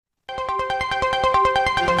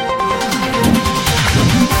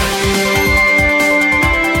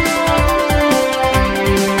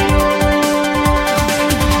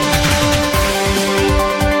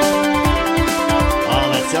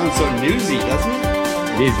isn't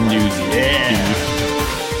it? It is newsy. Yeah.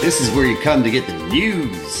 This is where you come to get the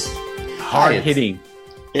news. Hard hitting.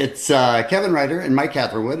 It's Kevin Ryder and Mike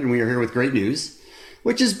Catherwood, and we are here with great news,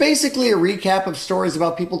 which is basically a recap of stories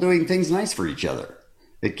about people doing things nice for each other.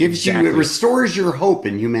 It gives you, it restores your hope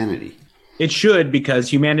in humanity. It should, because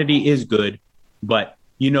humanity is good, but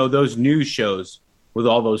you know those news shows with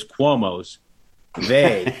all those Cuomos,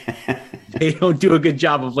 they don't do a good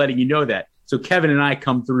job of letting you know that. So Kevin and I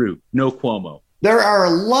come through. No Cuomo. There are a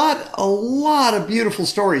lot of beautiful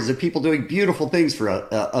stories of people doing beautiful things for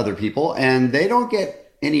other people, and they don't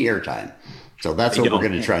get any airtime. So that's what we're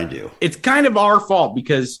going to try and do. It's kind of our fault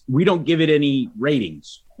because we don't give it any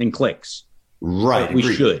ratings and clicks. Right. But we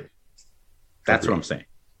should. That's what I'm saying.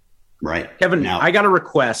 Right. Kevin, now, I got a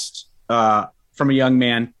request from a young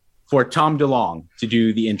man for Tom DeLonge to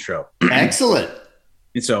do the intro. Excellent.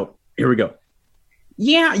 And so here we go.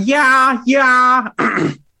 Yeah.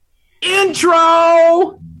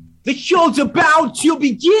 Intro! The show's about to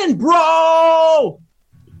begin, bro!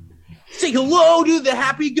 Say hello to the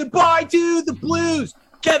happy, goodbye to the blues.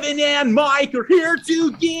 Kevin and Mike are here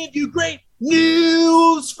to give you great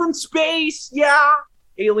news from space. Yeah,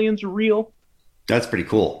 aliens are real. That's pretty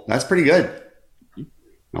cool. That's pretty good.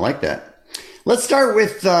 I like that. Let's start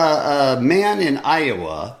with a man in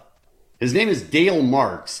Iowa. His name is Dale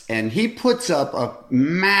Marks, and he puts up a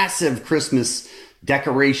massive Christmas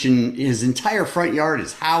decoration. His entire front yard,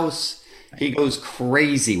 his house, he goes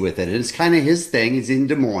crazy with it. It's kind of his thing. He's in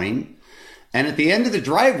Des Moines. And at the end of the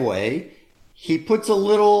driveway, he puts a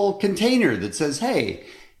little container that says, hey,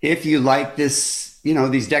 if you like this, you know,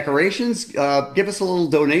 these decorations, give us a little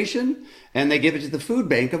donation. And they give it to the food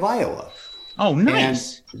bank of Iowa. Oh,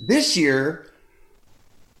 nice. And this year,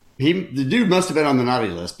 the dude must have been on the naughty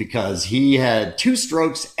list because he had 2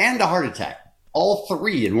 strokes and a heart attack, all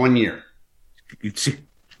 3 in 1 year. It's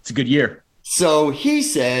a good year. So he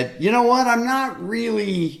said, you know what? I'm not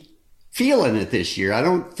really feeling it this year. I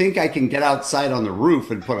don't think I can get outside on the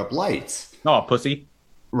roof and put up lights. Oh, pussy.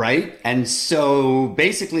 Right. And so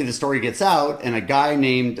basically the story gets out, and a guy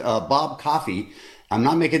named Bob Coffey, I'm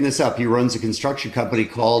not making this up, he runs a construction company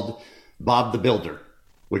called Bob the Builder,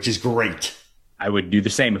 which is great. I would do the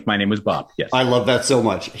same if my name was Bob. Yes. I love that so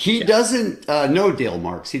much. He doesn't know Dale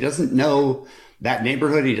Marks. He doesn't know that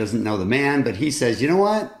neighborhood. He doesn't know the man, but he says, you know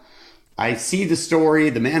what? I see the story.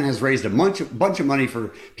 The man has raised a bunch of money for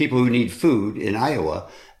people who need food in Iowa.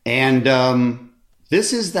 And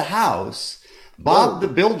this is the house. Bob the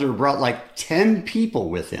Builder brought like 10 people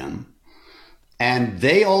with him. And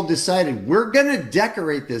they all decided, we're going to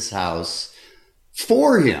decorate this house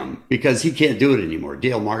for him because he can't do it anymore.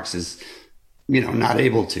 Dale Marks is, not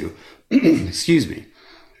able to. Excuse me.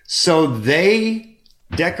 So they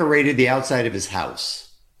decorated the outside of his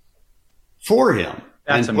house for him.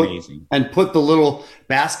 That's amazing. And put the little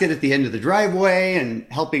basket at the end of the driveway and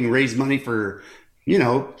helping raise money for,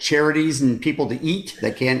 charities and people to eat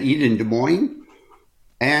that can't eat in Des Moines.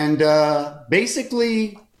 And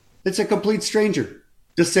basically, it's a complete stranger.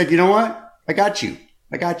 Just said, you know what? I got you.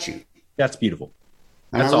 That's beautiful.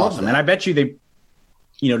 That's awesome. And I bet you they,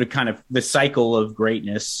 to kind of the cycle of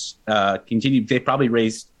greatness continue. They probably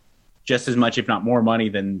raised just as much, if not more money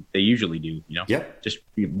than they usually do. Yep. Just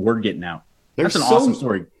word getting out. That's an awesome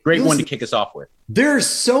story. Great one to kick us off with. There's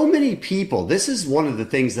so many people. This is one of the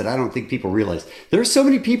things that I don't think people realize. There's so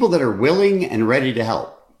many people that are willing and ready to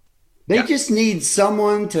help. They just need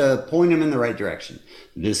someone to point them in the right direction.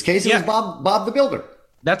 In this case, it was Bob the Builder.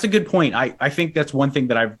 That's a good point. I think that's one thing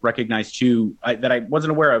that I've recognized too, that I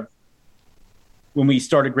wasn't aware of when we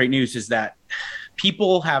started Great News, is that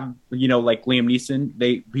people have, like Liam Neeson,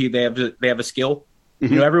 they have a skill.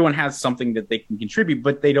 Mm-hmm. Everyone has something that they can contribute,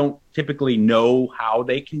 but they don't typically know how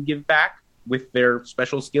they can give back with their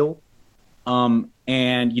special skill. And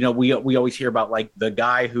we always hear about like the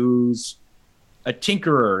guy who's a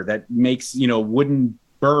tinkerer that makes wooden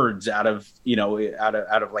birds out of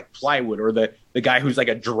like plywood, or the guy who's like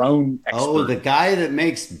a drone expert. Oh, the guy that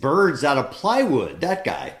makes birds out of plywood, that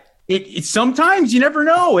guy. It sometimes you never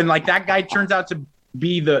know, and like that guy turns out to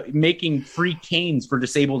be making free canes for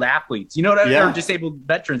disabled athletes, or disabled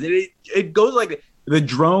veterans. It goes like the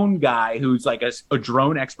drone guy who's like a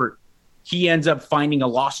drone expert. He ends up finding a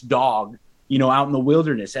lost dog, out in the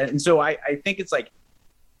wilderness. And so I think it's like,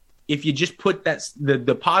 if you just put that,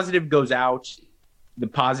 the positive goes out, the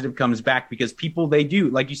positive comes back, because people, they do,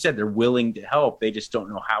 like you said, they're willing to help. They just don't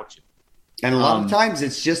know how to. And a lot of times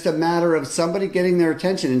it's just a matter of somebody getting their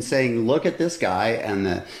attention and saying, look at this guy and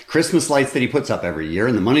the Christmas lights that he puts up every year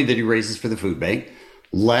and the money that he raises for the food bank.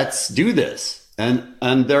 Let's do this. And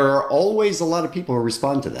there are always a lot of people who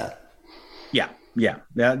respond to that. Yeah. Yeah,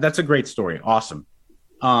 that's a great story. Awesome.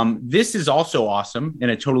 This is also awesome in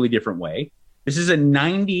a totally different way. This is a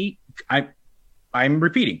 90. I'm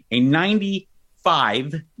repeating, a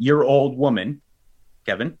 95-year-old woman,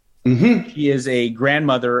 Kevin. Mm-hmm. She is a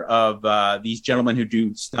grandmother of these gentlemen who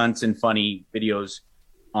do stunts and funny videos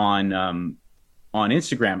on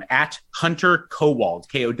Instagram at Hunter Kowald,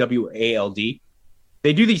 Kowald. They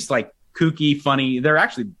do these like kooky, funny. They're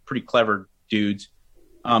actually pretty clever dudes.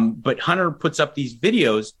 But Hunter puts up these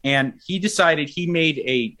videos, and he decided he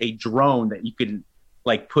made a drone that you could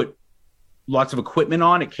like put lots of equipment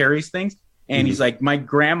on. It carries things. And he's like, my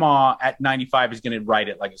grandma at 95 is going to ride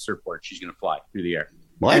it like a surfboard. She's going to fly through the air.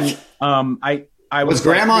 What? And, I was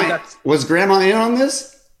grandma in on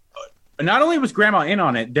this? Not only was grandma in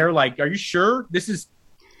on it, they're like, are you sure this is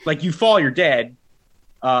like you fall, you're dead?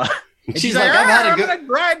 She's like, I'm going to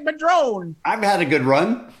ride my drone. I've had a good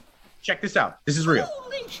run. Check this out. This is real.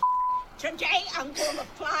 Holy today I'm going to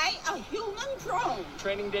fly a human drone.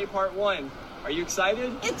 Training day part 1. Are you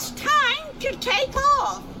excited? It's time to take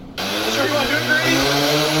off. Sure you want to do it, Granny?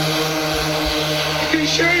 You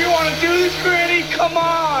sure you want to do this, Granny? Come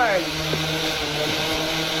on!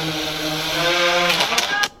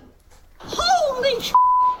 Holy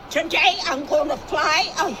today I'm going to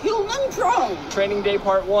fly a human drone. Training day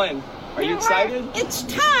part 1. Are you excited? It's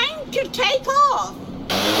time to take off.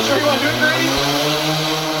 Sure you want to do it, Granny?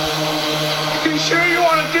 You sure you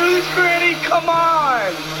want to do this, Granny? Come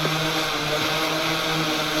on!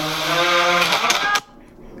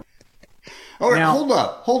 All right, Now,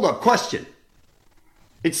 hold up. Question.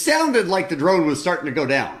 It sounded like the drone was starting to go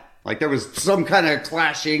down. Like there was some kind of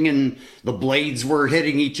clashing and the blades were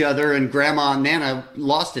hitting each other, and Grandma and Nana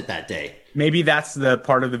lost it that day. maybe that's the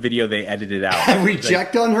part of the video they edited out. Have we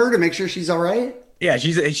checked on her to make sure she's all right? Yeah,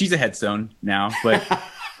 she's a headstone now, but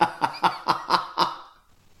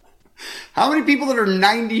How many people that are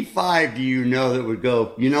 95 do you know that would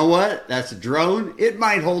go, you know what? That's a drone. It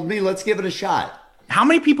might hold me. Let's give it a shot. how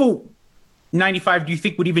many people 95 do you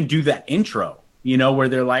think would even do that intro? You know, where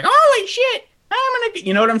they're like, "Holy shit, I'm gonna,"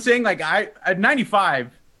 you know what I'm saying? Like at 95,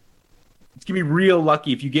 it's gonna be real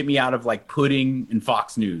lucky if you get me out of like Pudding and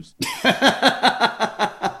Fox News.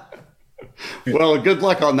 Well, good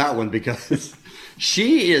luck on that one because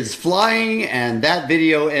she is flying, and that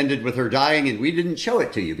video ended with her dying, and we didn't show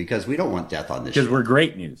it to you because we don't want death on this. Because show. we're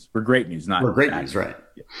great news. We're great news, not We're great bad news, right?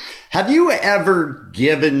 Have you ever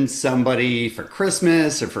given somebody for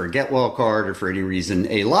Christmas or for a get well card or for any reason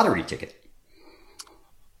a lottery ticket?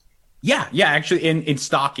 Yeah, actually in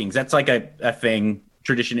stockings. That's like a thing,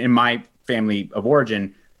 tradition in my family of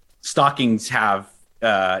origin. Stockings have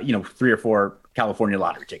 3 or 4 California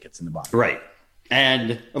lottery tickets in the bottom. Right.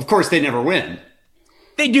 And of course they never win.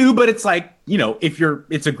 They do, but it's like,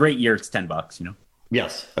 it's a great year, it's $10,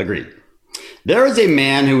 Yes, agreed. There is a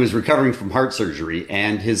man who is recovering from heart surgery,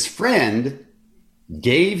 and his friend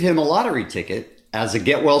gave him a lottery ticket as a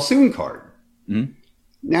get well soon card. Mm-hmm.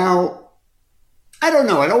 Now, I don't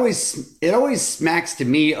know. It always smacks to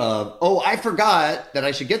me of, I forgot that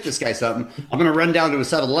I should get this guy something. I'm going to run down to a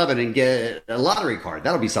 7-Eleven and get a lottery card.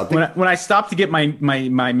 That'll be something. When I stop to get my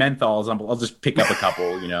menthols, I'll just pick up a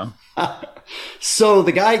couple, So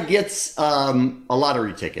the guy gets a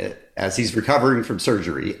lottery ticket as he's recovering from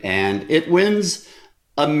surgery, and it wins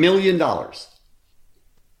 $1 million.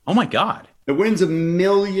 Oh my God. It wins $1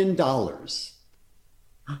 million.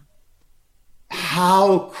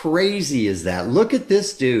 How crazy is that? Look at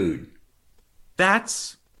this dude.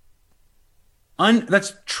 That's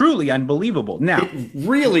truly unbelievable. Now, it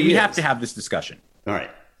really we is. have to have this discussion. All right.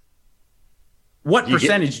 What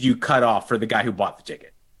percentage do you cut off for the guy who bought the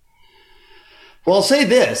ticket? Well, I'll say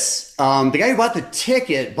this. The guy who bought the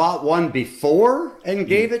ticket bought one before and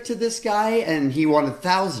gave it to this guy, and he won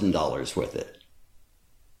 $1,000 with it.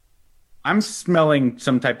 I'm smelling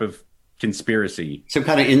some type of conspiracy. Some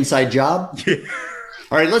kind of inside job?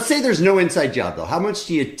 All right, let's say there's no inside job, though. How much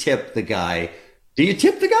do you tip the guy? Do you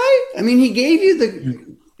tip the guy? I mean, he gave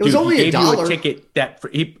you it was only $1. He gave you a ticket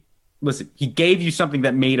he gave you something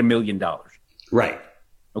that made $1 million. Right.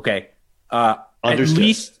 Okay. Understood. At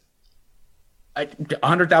least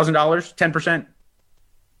 $100,000, 10%.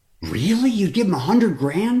 Really? You'd give him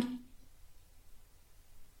 $100,000?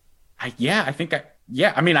 I think I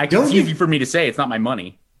mean, it's easy for me to say. It's not my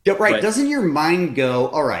money. Yeah, right. But Doesn't your mind go,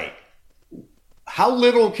 all right, how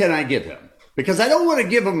little can I give him? Because I don't want to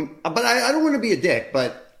give him, but I don't want to be a dick,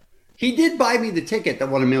 but he did buy me the ticket that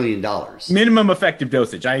won $1 million. Minimum effective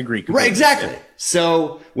dosage. I agree. Right, exactly.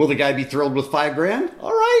 So will the guy be thrilled with $5,000? All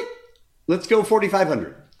right, let's go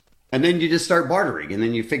 4,500. And then you just start bartering, and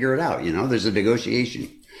then you figure it out. There's a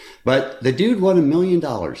negotiation. But the dude won $1 million.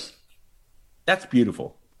 That's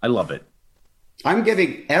beautiful. I love it. I'm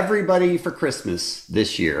giving everybody for Christmas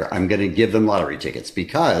this year, I'm going to give them lottery tickets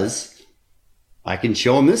because I can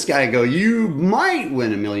show them this guy and go, you might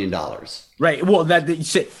win $1 million. Right. Well,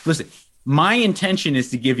 listen, my intention is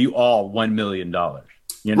to give you all $1 million. You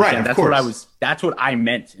understand? Right, of course. That's what I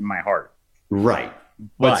meant in my heart. Right.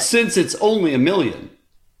 But since it's only $1 million,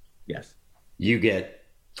 yes, you get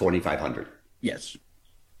 2,500. Yes.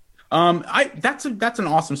 That's an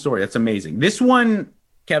awesome story. That's amazing. This one,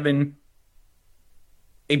 Kevin,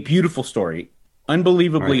 a beautiful story,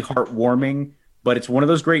 unbelievably heartwarming, but it's one of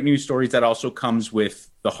those great news stories that also comes with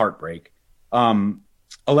the heartbreak.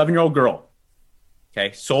 11-year-old girl,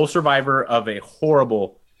 okay, sole survivor of a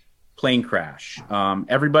horrible plane crash.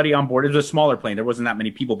 Everybody on board, it was a smaller plane. There wasn't that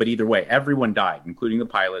many people, but either way, everyone died, including the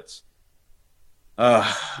pilots.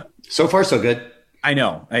 So far, so good. I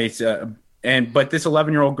know. But this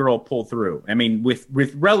 11-year-old girl pulled through. I mean, with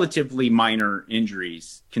relatively minor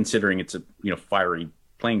injuries, considering it's a fiery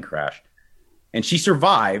plane crash, and she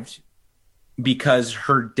survived because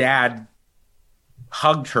her dad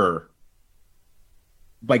hugged her,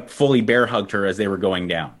 like fully bear hugged her as they were going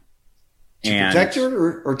down. To protect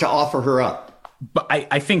her or to offer her up? But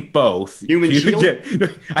I think both. Human shield?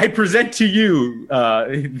 I present to you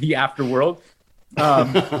the afterworld.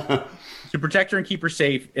 To protect her and keep her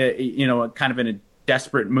safe, kind of in a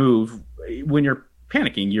desperate move. When you're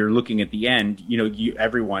panicking, you're looking at the end.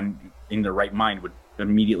 Everyone in their right mind would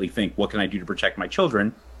immediately think, what can I do to protect my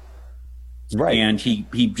children? Right. And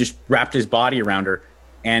he just wrapped his body around her.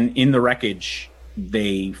 And in the wreckage,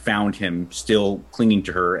 they found him still clinging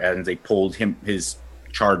to her as they pulled his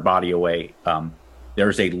charred body away.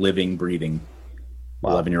 There's a living, breathing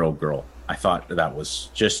 11-year-old girl. I thought that was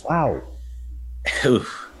just... Wow.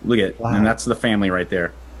 Look at it. Wow. And that's the family right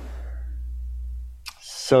there.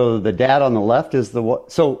 So the dad on the left is the one.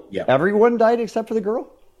 So everyone died except for the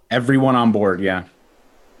girl? Everyone on board, yeah.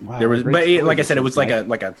 Wow, there was, but like I said, it was like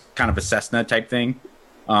a kind of a Cessna type thing.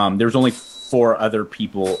 There was only 4 other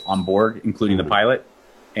people on board, including the pilot.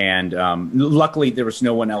 And luckily there was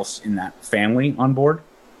no one else in that family on board.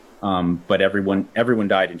 But everyone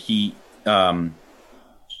died. And he, that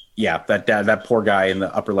poor guy in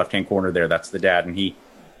the upper left-hand corner there, that's the dad. And he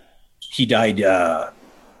died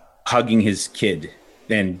hugging his kid.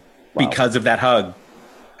 And because of that hug,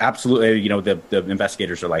 absolutely, the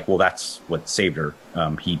investigators are like, well, that's what saved her.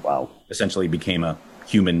 He essentially became a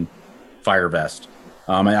human fire vest.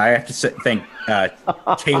 And I have to thank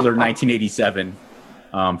Taylor 1987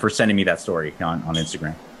 for sending me that story on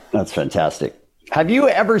Instagram. That's fantastic. Have you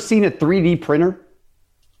ever seen a 3D printer?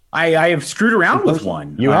 I have screwed around with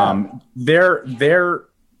one. You have? They're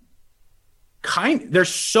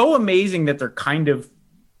so amazing that they're kind of,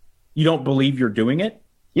 you don't believe you're doing it.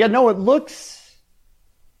 Yeah, no, it looks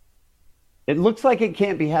like it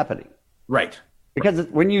can't be happening. Right. Because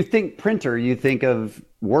when you think printer, you think of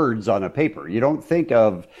words on a paper. You don't think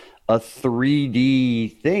of a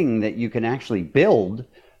 3D thing that you can actually build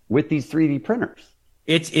with these 3D printers.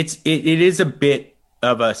 It is a bit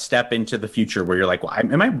of a step into the future where you're like, well,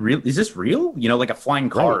 am I real? Is this real? Like a flying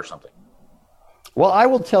car or something. Well, I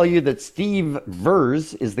will tell you that Steve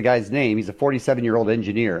Vers is the guy's name. He's a 47-year-old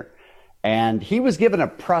engineer. And he was given a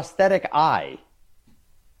prosthetic eye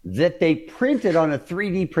that they printed on a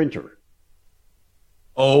 3D printer.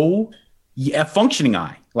 Oh, yeah, a functioning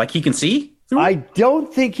eye. Like he can see through it? I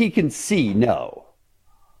don't think he can see, no.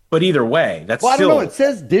 But either way, that's I don't know. It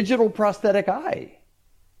says digital prosthetic eye.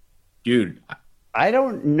 Dude. I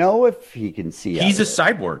don't know if he can see. He's a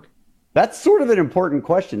cyborg. That's sort of an important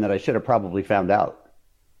question that I should have probably found out.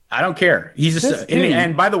 I don't care.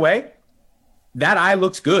 And by the way, that eye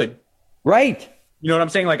looks good. Right. You know what I'm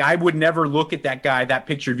saying? Like, I would never look at that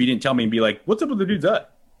picture if you didn't tell me and be like, what's up with the dude's eye?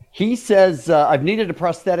 He says, I've needed a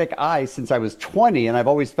prosthetic eye since I was 20, and I've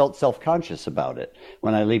always felt self-conscious about it.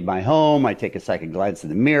 When I leave my home, I take a second glance in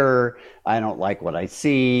the mirror. I don't like what I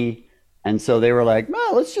see. And so they were like,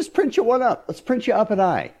 well, let's just print you one up. Let's print you up an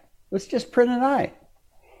eye. Let's just print an eye.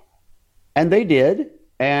 And they did.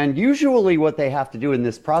 And usually what they have to do in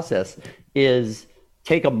this process is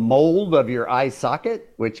take a mold of your eye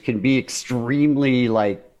socket, which can be extremely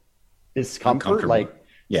discomfort.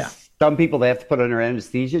 Some people, they have to put under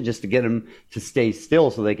anesthesia just to get them to stay still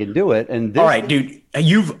so they can do it. And all right, dude,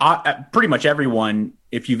 you've pretty much everyone,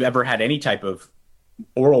 if you've ever had any type of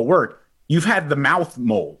oral work, you've had the mouth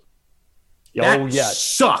mold. That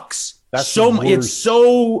sucks. It's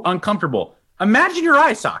so uncomfortable. Imagine your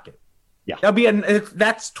eye socket. Yeah,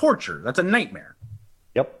 that's torture. That's a nightmare.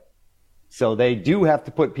 Yep. So they do have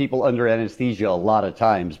to put people under anesthesia a lot of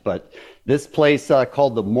times, but this place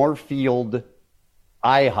called the Moorfield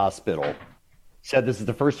Eye Hospital said this is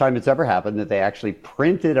the first time it's ever happened that they actually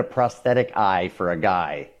printed a prosthetic eye for a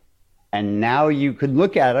guy. And now you could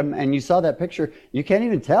look at him and you saw that picture. You can't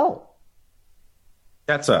even tell.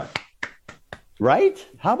 That's a Right?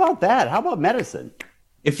 How about that? How about medicine?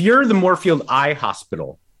 if you're the Moorfield Eye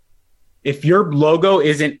Hospital, if your logo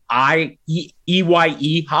isn't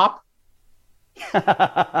EYE hop, go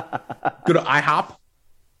to IHOP,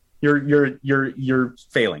 you're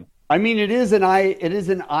failing. I mean, it is an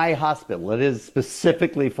eye hospital. It is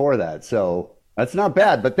specifically for that. So that's not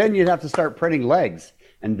bad. But then you'd have to start printing legs,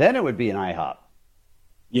 and then it would be an IHOP.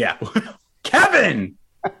 Yeah. Kevin,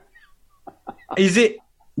 is it,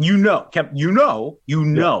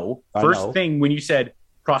 first thing when you said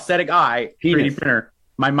prosthetic eye, Penis. 3D printer,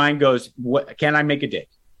 my mind goes, what, can I make a dick?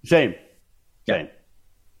 Same. Yeah.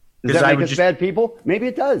 Does that make us bad people? Maybe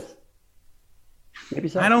it does. Maybe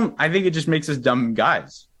so. I think it just makes us dumb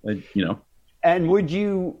guys, And would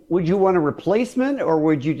you want a replacement, or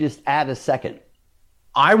would you just add a second?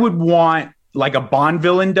 I would want like a Bond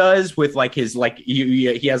villain does with like his, like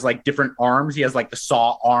he has like different arms. He has like the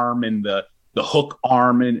saw arm and the hook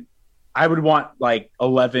arm. And I would want like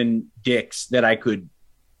 11 dicks that I could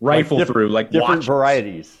rifle through, like different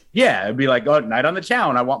varieties. Yeah. It'd be like, oh, night on the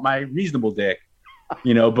town. I want my reasonable dick,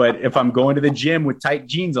 but if I'm going to the gym with tight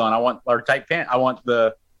jeans on, or tight pants, I want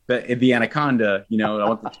the Anaconda, I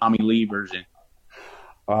want the Tommy Lee version.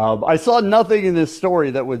 I saw nothing in this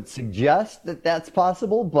story that would suggest that that's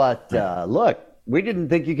possible, but look, we didn't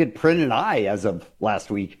think you could print an eye as of last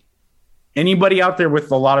week. Anybody out there with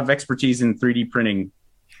a lot of expertise in 3D printing,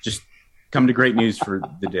 just come to Great News for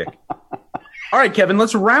the dick. All right, Kevin,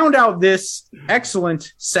 let's round out this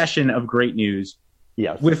excellent session of Great News.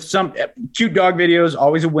 Yes. With some cute dog videos,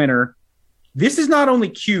 always a winner. This is not only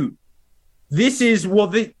cute. This is,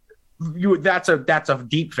 that's a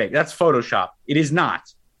deep fake. That's Photoshop. It is not.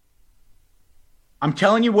 I'm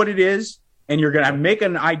telling you what it is, and you're going to make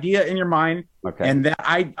an idea in your mind. Okay. And that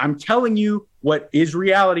I'm telling you what is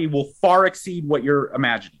reality will far exceed what you're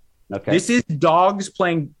imagining. Okay. This is dogs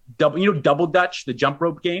playing double dutch, the jump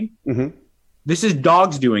rope game. Mm-hmm. This is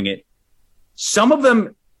dogs doing it. Some of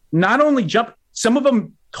them not only jump, some of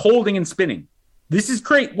them holding and spinning. This is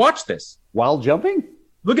great. Watch this. While jumping?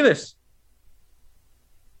 Look at this.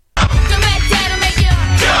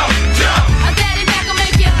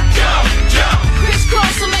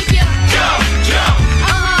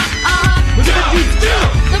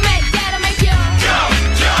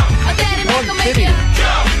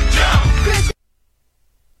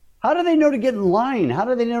 How do they know to get in line? How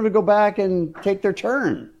do they know to go back and take their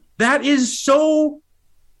turn? That is so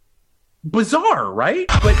bizarre, right?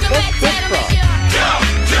 But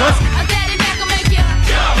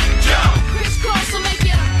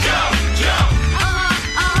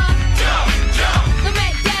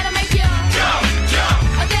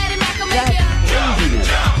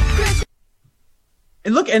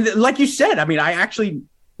and look, and like you said, I mean, I actually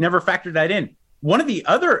never factored that in. One of the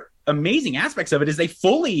other amazing aspects of it is they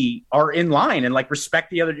fully are in line and like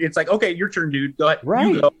respect the other. It's like, okay, your turn, dude. Go ahead. Right.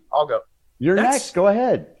 You go. I'll go. You're next. Go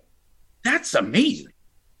ahead. That's amazing.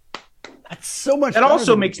 That's so much. That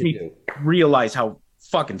also makes me realize how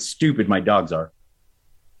fucking stupid my dogs are.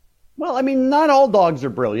 Well, I mean, not all dogs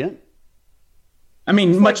are brilliant. I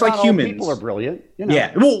mean, much like humans. People are brilliant.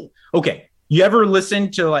 Yeah. Well, okay. You ever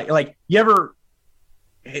listen to like you ever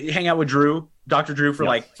hang out with Dr. Drew for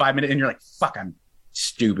like 5 minutes and you're like, fuck, I'm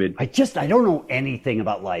stupid. I don't know anything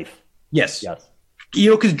about life. Yes.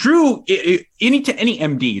 Because Drew, any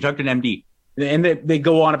MD, you talk to an MD, and they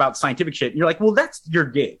go on about scientific shit, and you're like, well, that's your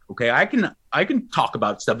gig, okay? I can talk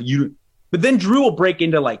about stuff but then Drew will break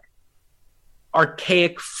into like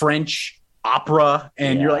archaic French opera,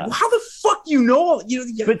 and you're like, well, how the fuck do you know?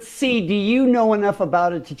 But see, do you know enough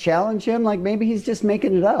about it to challenge him? Like maybe he's just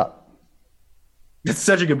making it up. That's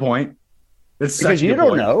such a good point. Because you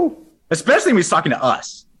don't know. Especially when he's talking to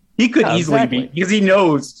us. He could easily be, because he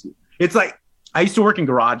knows. It's like, I used to work in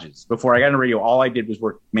garages before I got into radio. All I did was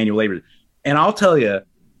work manual labor. And I'll tell you,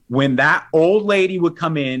 when that old lady would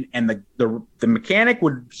come in and the mechanic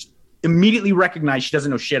would immediately recognize she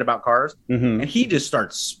doesn't know shit about cars, and he just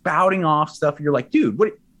starts spouting off stuff. You're like, dude,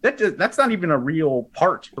 that's not even a real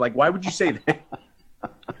part. Like, why would you say that?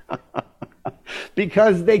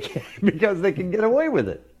 because they can get away with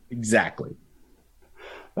it. Exactly.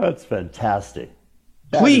 That's fantastic.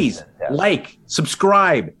 Please like,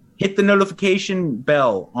 subscribe, hit the notification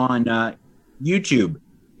bell on YouTube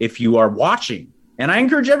if you are watching. And I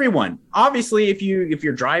encourage everyone. Obviously, if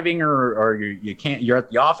you're driving or you're at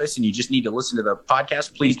the office and you just need to listen to the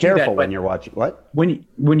podcast, please be careful do that. When you're watching. What?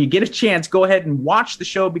 When you get a chance, go ahead and watch the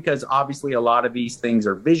show, because obviously a lot of these things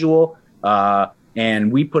are visual.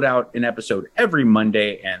 And we put out an episode every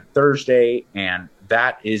Monday and Thursday, and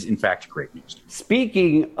that is, in fact, great news.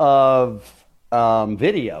 Speaking of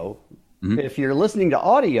video, if you're listening to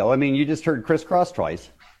audio, I mean, you just heard Crisscross twice,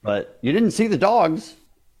 but you didn't see the dogs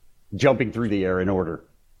jumping through the air in order.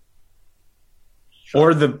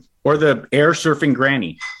 Or the air surfing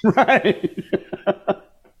granny. Right.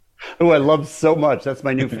 Who I love so much. That's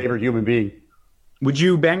my new favorite human being. Would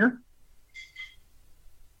you bang her?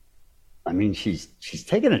 I mean, she's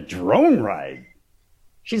taking a drone ride.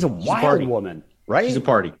 She's a wild woman, right? She's a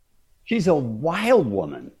party. She's a wild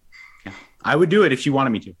woman. Yeah. I would do it if she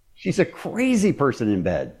wanted me to. She's a crazy person in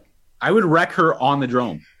bed. I would wreck her on the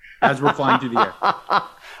drone as we're flying through the air.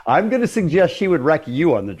 I'm going to suggest she would wreck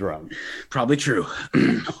you on the drone. Probably true.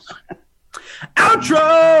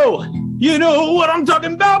 Outro! You know what I'm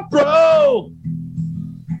talking about, bro!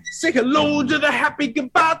 Say hello to the happy,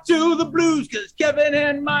 goodbye to the blues, because Kevin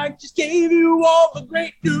and Mike just gave you all the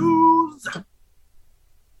great news.